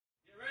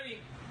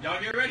Y'all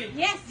get ready?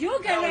 Yes,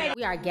 you get ready.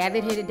 We are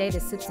gathered here today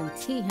to sip some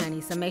tea, honey.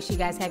 So make sure you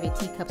guys have your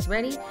teacups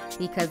ready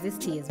because this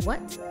tea is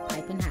what?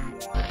 Piping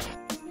hot.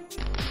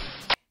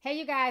 Hey,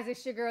 you guys,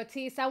 it's your girl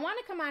T. So I want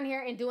to come on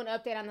here and do an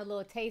update on the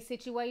Lil Tay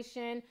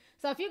situation.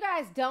 So if you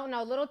guys don't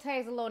know, Lil Tay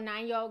is a little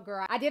 9-year-old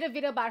girl. I did a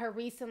video about her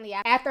recently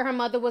after her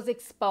mother was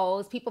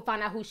exposed. People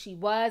found out who she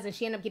was and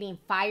she ended up getting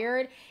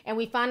fired. And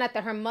we found out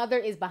that her mother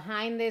is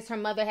behind this. Her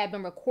mother had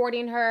been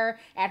recording her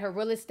at her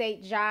real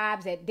estate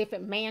jobs, at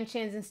different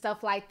mansions and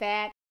stuff like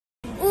that.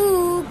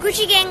 Ooh,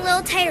 Gucci Gang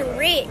Lil Tay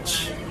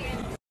rich.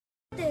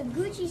 The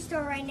Gucci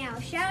store right now.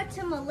 Shout out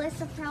to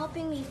Melissa for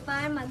helping me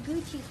find my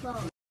Gucci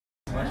clothes.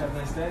 Want to have a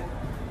nice day?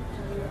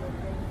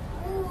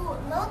 Ooh,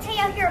 Lil Tay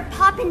out here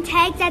popping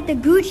tags at the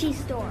Gucci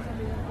store.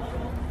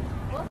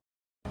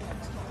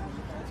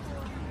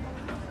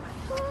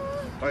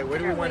 Alright, where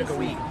do we want to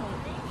go eat?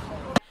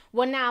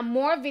 Well, now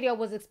more video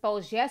was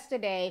exposed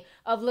yesterday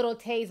of Lil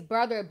Tay's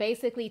brother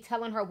basically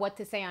telling her what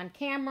to say on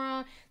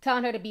camera,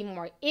 telling her to be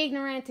more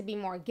ignorant, to be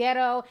more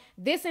ghetto.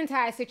 This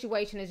entire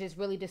situation is just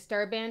really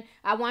disturbing.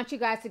 I want you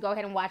guys to go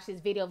ahead and watch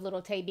this video of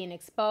Lil Tay being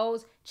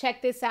exposed.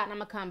 Check this out and I'm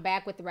going to come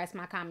back with the rest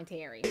of my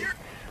commentary.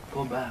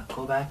 Go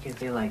back and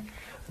say like,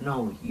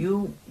 no,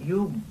 you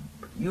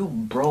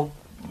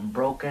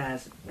broke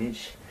ass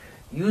bitch.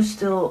 You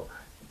still,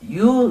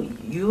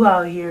 you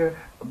out here.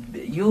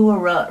 You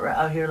were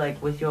out here like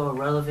with your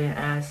irrelevant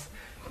ass.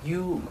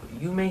 You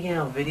making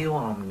a video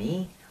on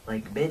me?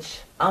 Like, bitch,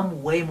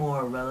 I'm way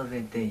more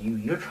irrelevant than you.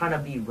 You're trying to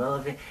be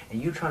relevant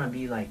and you're trying to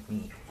be like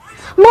me.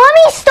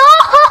 Mommy, stop!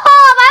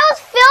 I was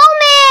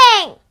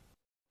filming!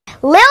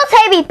 Lil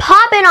Tay be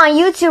popping on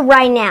YouTube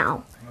right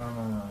now.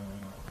 No.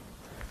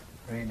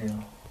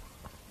 Redo.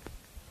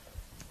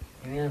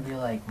 You need to be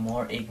like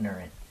more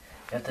ignorant.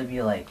 You have to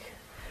be like,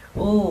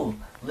 ooh,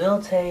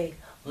 Lil Tay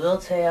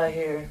out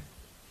here.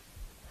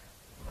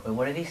 Wait,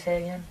 what did he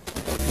say again?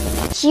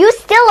 You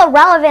still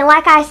irrelevant,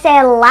 like I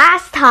said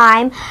last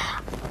time.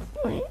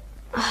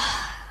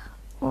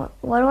 What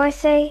do I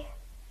say?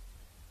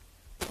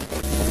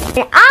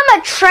 I'm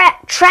a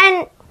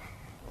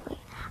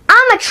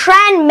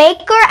trend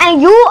maker,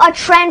 and you a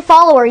trend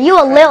follower. You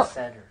a Lil.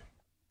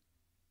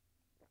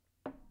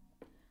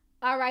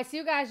 All right, so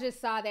you guys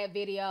just saw that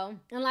video.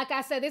 And like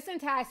I said, this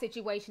entire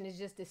situation is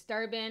just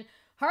disturbing.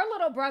 Her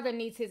little brother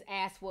needs his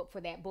ass whooped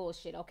for that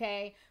bullshit,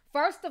 okay?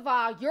 First of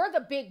all, you're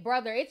the big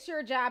brother. It's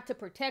your job to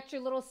protect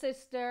your little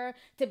sister,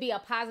 to be a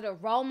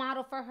positive role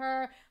model for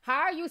her.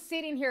 How are you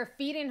sitting here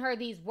feeding her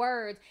these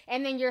words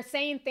and then you're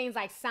saying things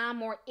like sound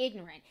more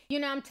ignorant? You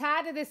know, I'm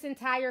tired of this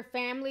entire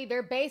family.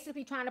 They're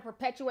basically trying to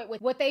perpetuate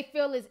with what they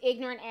feel is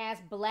ignorant ass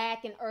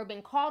black and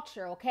urban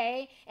culture,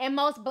 okay? And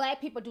most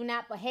black people do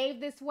not behave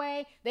this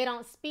way. They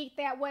don't speak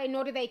that way,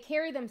 nor do they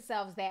carry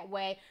themselves that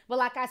way. But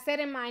like I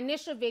said in my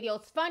initial video,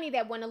 it's funny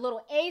that when a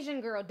little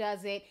Asian girl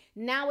does it,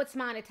 now it's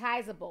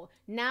monetizable.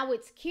 Now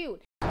it's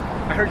cute.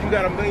 I heard you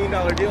got $1 million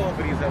deal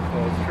for these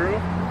episodes, true?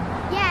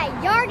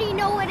 Yeah, you already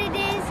know what it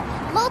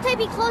is. Lil Tay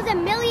be closing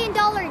 $1 million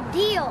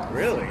deals.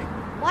 Really?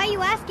 Why are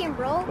you asking,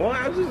 bro? Well,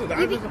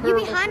 You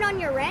behind on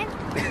your rent?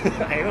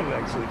 I am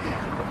actually.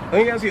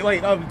 Let me ask you,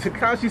 like,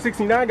 Tekashi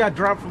 69 got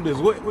dropped from this.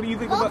 What do you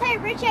think Lil about? Tay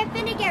rich ain't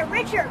finna get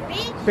richer,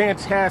 bitch.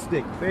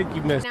 Fantastic. Thank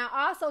you, miss. Now,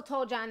 I also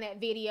told y'all in that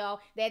video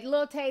that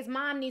Lil Tay's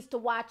mom needs to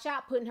watch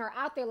out putting her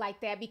out there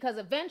like that because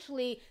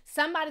eventually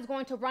somebody's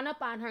going to run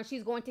up on her and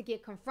she's going to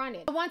get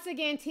confronted. So once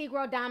again,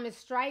 T-Grow Diamond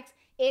strikes.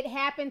 It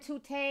happened to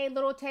Tay.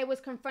 Lil Tay was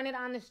confronted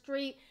on the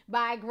street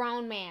by a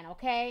grown man,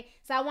 okay?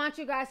 So I want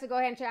you guys to go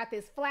ahead and check out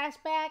this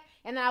flashback,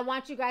 and then I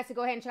want you guys to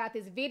go ahead and check out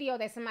this video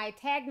that somebody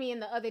tagged me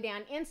in the other day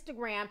on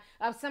Instagram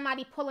of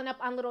somebody pulling up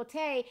on Lil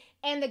Tay,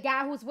 and the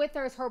guy who's with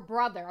her is her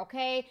brother,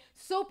 okay?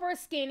 Super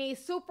skinny,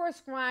 super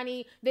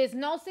scrawny. There's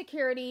no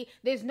security.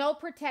 There's no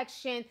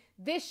protection.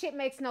 This shit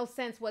makes no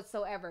sense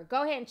whatsoever.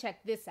 Go ahead and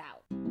check this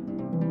out.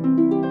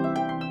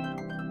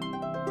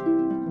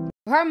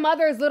 Her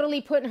mother is literally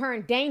putting her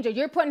in danger.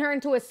 You're putting her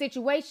into a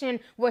situation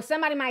where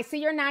somebody might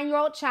see your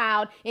 9-year-old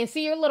child and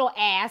see your little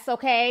ass,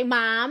 okay,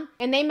 mom,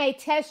 and they may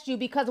test you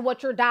because of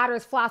what your daughter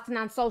is flossing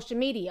on social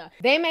media.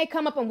 They may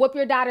come up and whoop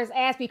your daughter's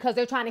ass because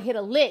they're trying to hit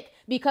a lick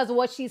because of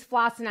what she's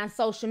flossing on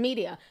social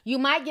media. You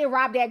might get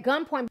robbed at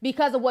gunpoint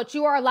because of what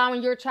you are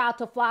allowing your child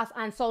to floss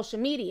on social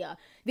media.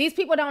 These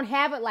people don't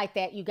have it like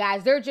that, you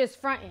guys. They're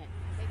just fronting.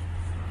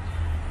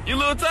 You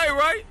Lil Tay,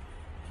 right?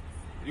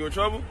 You in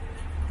trouble?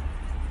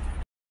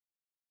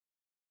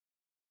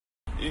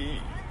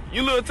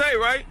 You Lil Tay,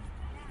 right?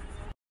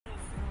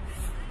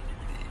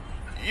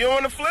 You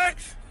want to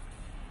flex?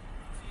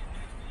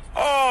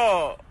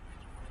 Oh,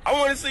 I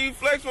want to see you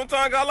flex one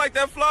time. I like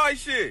that fly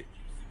shit.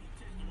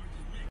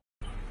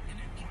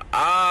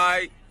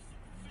 Alright.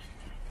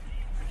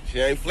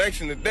 She ain't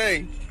flexing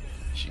today.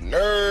 She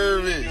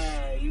nervous.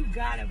 You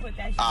gotta put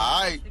that shit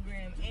on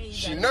Instagram.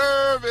 She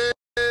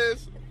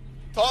nervous.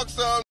 Talk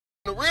something.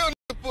 The real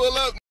nigga pull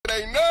up.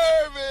 They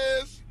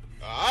nervous.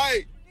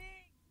 Alright.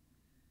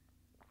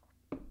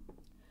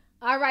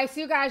 All right, so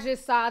you guys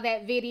just saw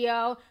that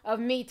video of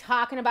me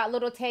talking about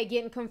Lil Tay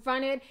getting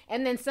confronted,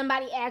 and then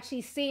somebody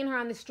actually seeing her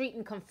on the street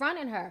and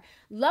confronting her.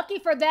 Lucky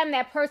for them,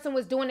 that person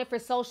was doing it for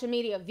social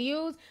media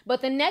views,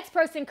 but the next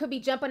person could be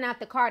jumping out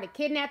the car to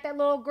kidnap that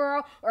little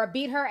girl or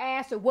beat her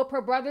ass or whoop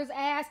her brother's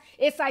ass.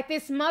 It's like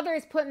this mother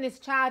is putting this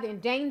child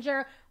in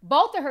danger,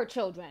 both of her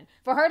children.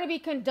 For her to be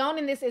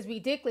condoning this is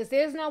ridiculous.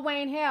 There's no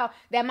way in hell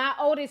that my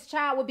oldest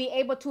child would be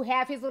able to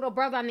have his little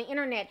brother on the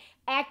internet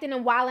acting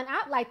and wilding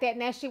out like that,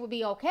 and that shit would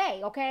be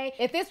okay, okay?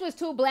 If this was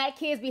two black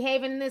kids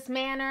behaving in this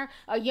manner,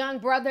 a young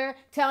brother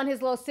telling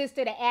his little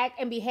sister to act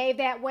and behave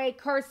that way,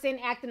 cursing,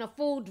 acting a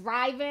fool,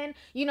 driving,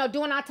 you know,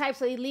 doing all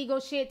types of illegal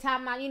shit,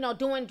 talking about, you know,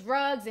 doing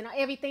drugs and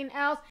everything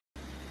else.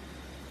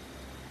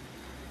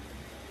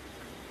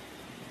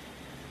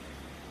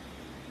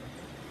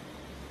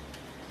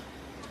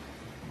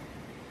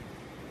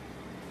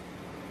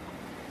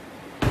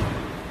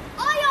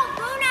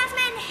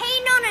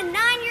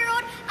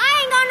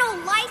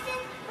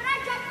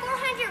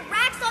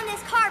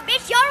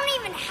 Y'all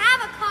don't even have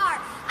a car.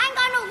 I ain't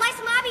got no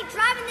license, but I be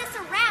driving this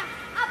around.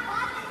 I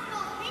bought this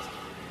little bitch.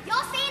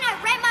 Y'all saying I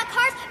rent my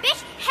cars?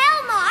 Bitch, hell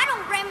no, I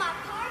don't rent my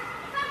car.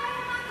 If I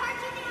rented my car,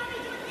 do you think I'll be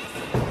doing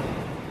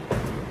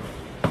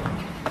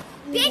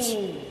this?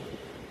 Bitch.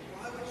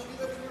 Why would you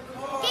live in your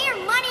car? Get your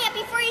money up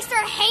before you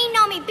start hating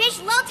on me, bitch.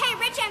 Lil Tay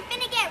rich, I'm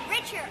finna get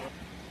richer.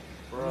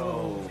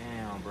 Bro,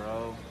 damn,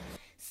 bro.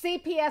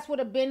 CPS would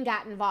have been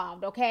got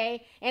involved,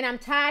 okay? And I'm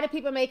tired of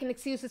people making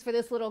excuses for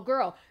this little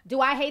girl.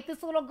 Do I hate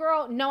this little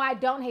girl? No, I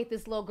don't hate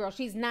this little girl.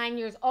 She's 9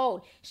 years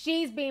old.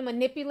 She's being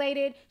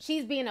manipulated.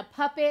 She's being a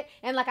puppet.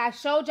 And like I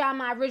showed y'all in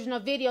my original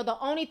video, the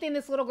only thing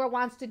this little girl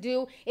wants to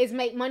do is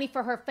make money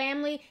for her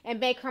family and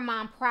make her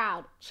mom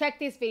proud. Check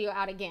this video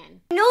out again.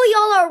 I know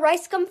y'all are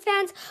Rice Gum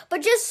fans,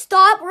 but just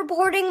stop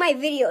reporting my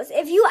videos.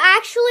 If you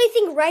actually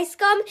think Rice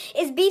Gum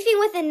is beefing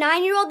with a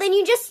 9-year-old, then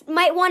you just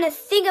might want to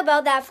think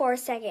about that for a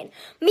second.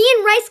 Me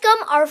and Rice Gum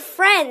are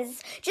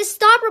friends. Just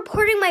stop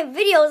reporting my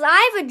videos.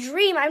 I have a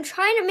dream. I'm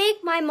trying to make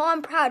my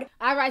mom proud.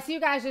 All right, so you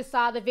guys just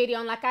saw the video,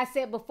 and like I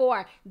said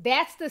before,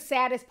 that's the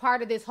saddest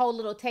part of this whole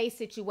Lil Tay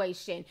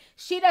situation.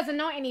 She doesn't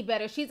know any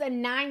better. She's a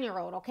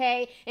 9-year-old,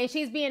 okay? And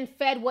she's being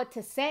fed what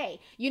to say.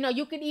 You know,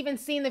 you could even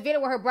see in the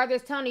video where her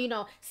brother's telling her, you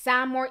know,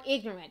 sound more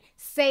ignorant.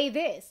 Say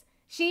this.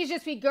 She's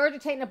just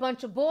regurgitating a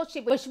bunch of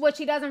bullshit. But what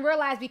she doesn't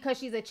realize, because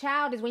she's a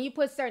child, is when you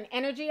put certain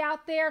energy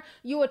out there,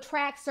 you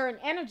attract certain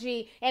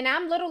energy. And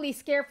I'm literally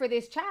scared for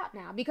this child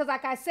now. Because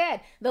like I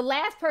said, the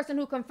last person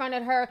who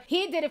confronted her,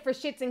 he did it for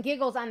shits and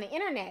giggles on the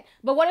internet.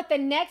 But what if the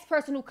next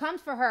person who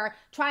comes for her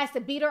tries to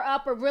beat her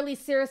up or really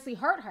seriously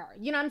hurt her?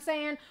 You know what I'm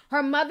saying?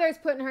 Her mother is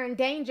putting her in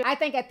danger. I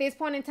think at this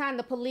point in time,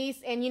 the police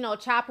and, you know,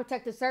 Child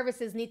Protective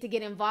Services need to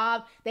get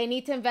involved. They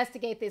need to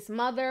investigate this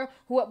mother,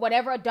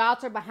 whatever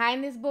adults are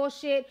behind this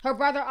bullshit.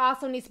 Her brother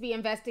also needs to be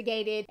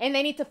investigated, and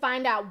they need to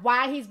find out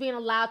why he's being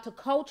allowed to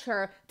coach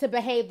her to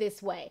behave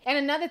this way. And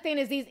another thing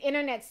is these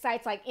internet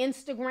sites like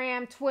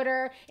Instagram,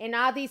 Twitter, and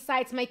all these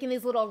sites making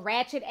these little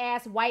ratchet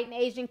ass white and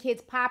Asian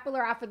kids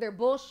popular off of their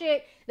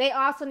bullshit. They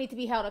also need to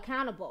be held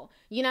accountable.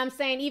 You know what I'm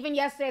saying? Even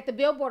yesterday at the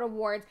Billboard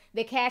Awards,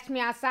 the Catch Me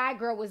Outside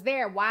girl was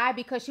there. Why?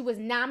 Because she was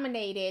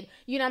nominated,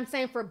 you know what I'm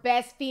saying, for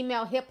Best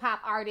Female Hip Hop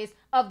Artist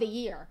of the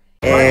Year.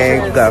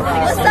 And go.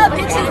 What's up,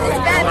 bitches? It's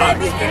Bad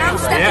Baby, and I'm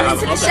stepping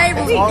into the shade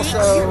room,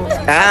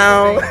 bitch.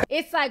 Ow.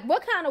 It's like,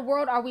 what kind of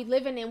world are we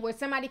living in where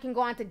somebody can go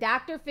on to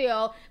Dr.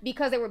 Phil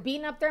because they were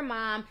beating up their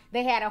mom,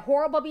 they had a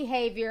horrible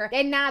behavior,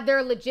 and now they're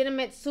a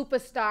legitimate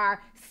superstar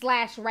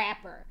 /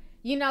 rapper?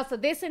 You know, so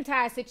this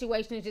entire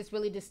situation is just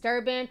really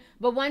disturbing.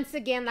 But once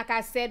again, like I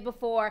said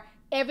before,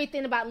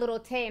 everything about Lil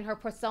Tay and her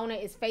persona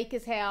is fake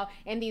as hell,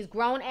 and these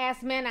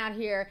grown-ass men out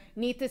here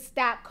need to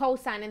stop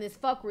co-signing this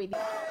fuckery.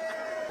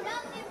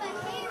 Nothing but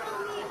hate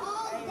on me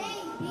all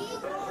day,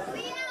 bitch.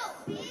 We out,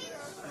 bitch.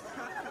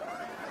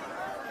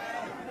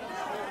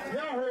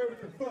 Y'all heard what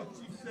the fuck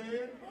she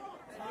said?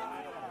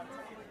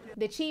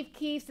 The Chief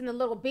Keefs and the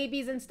little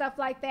babies and stuff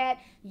like that,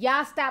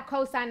 y'all stop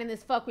co-signing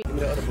this fuckery.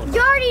 You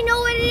already know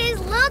what it is.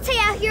 Lil Tay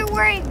out here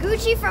wearing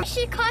Gucci from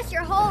shit cost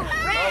your whole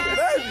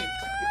rent.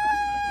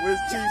 Where's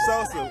Chief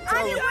Sosa?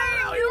 I be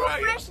wearing new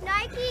fresh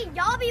Nike.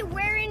 Y'all be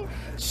wearing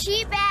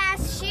cheap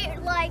ass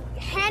shit like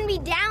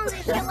hand-me-downs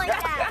and shit like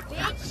that,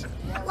 bitch.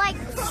 Like,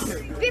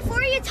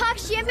 before you talk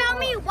shit about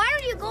me, why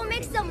don't you go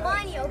make some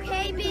money,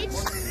 okay, bitch?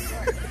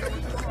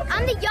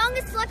 I'm the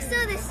youngest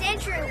flexer of the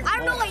century. I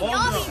don't know what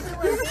y'all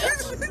be doing,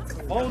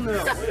 bitch. Phone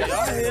them.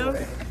 Y'all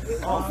here?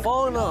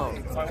 Phone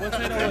them.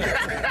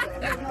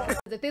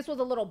 If this was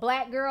a little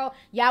black girl,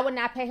 y'all would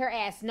not pay her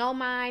ass no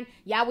mind.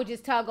 Y'all would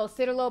just tell her, go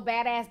sit her little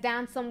badass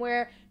down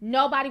somewhere.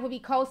 Nobody would be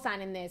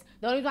co-signing this.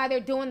 The only reason why they're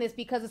doing this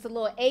because it's a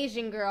little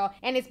Asian girl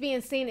and it's being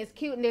seen as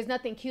cute, and there's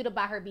nothing cute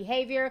about her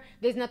behavior.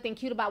 There's nothing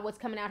cute about what's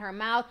coming out her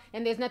mouth,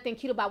 and there's nothing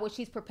cute about what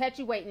she's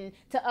perpetuating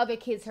to other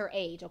kids her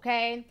age,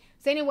 okay?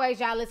 So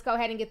anyways, y'all, let's go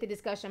ahead and get the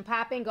discussion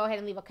popping. Go ahead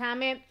and leave a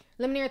comment.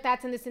 Let me know your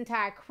thoughts on this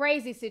entire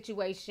crazy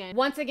situation.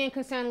 Once again,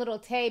 concerning Lil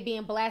Tay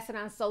being blasted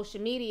on social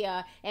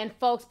media and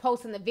folks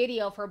posting the video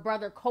video of her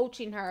brother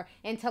coaching her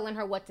and telling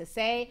her what to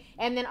say.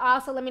 And then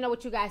also let me know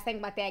what you guys think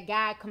about that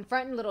guy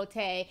confronting Lil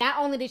Tay. Not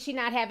only did she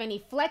not have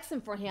any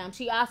flexing for him,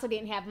 she also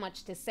didn't have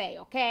much to say,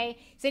 okay?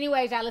 So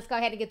anyways, y'all, let's go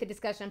ahead and get the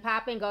discussion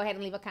popping. Go ahead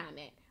and leave a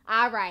comment.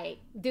 All right,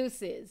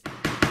 deuces.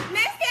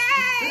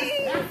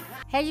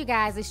 Hey you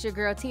guys, it's your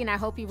girl T, and I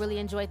hope you really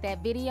enjoyed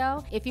that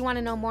video. If you want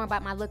to know more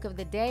about my look of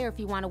the day, or if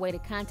you want a way to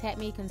contact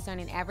me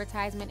concerning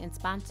advertisement and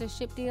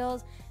sponsorship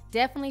deals,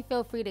 definitely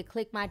feel free to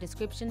click my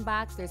description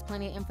box. There's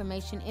plenty of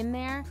information in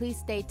there. Please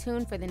stay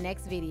tuned for the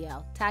next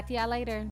video. Talk to y'all later.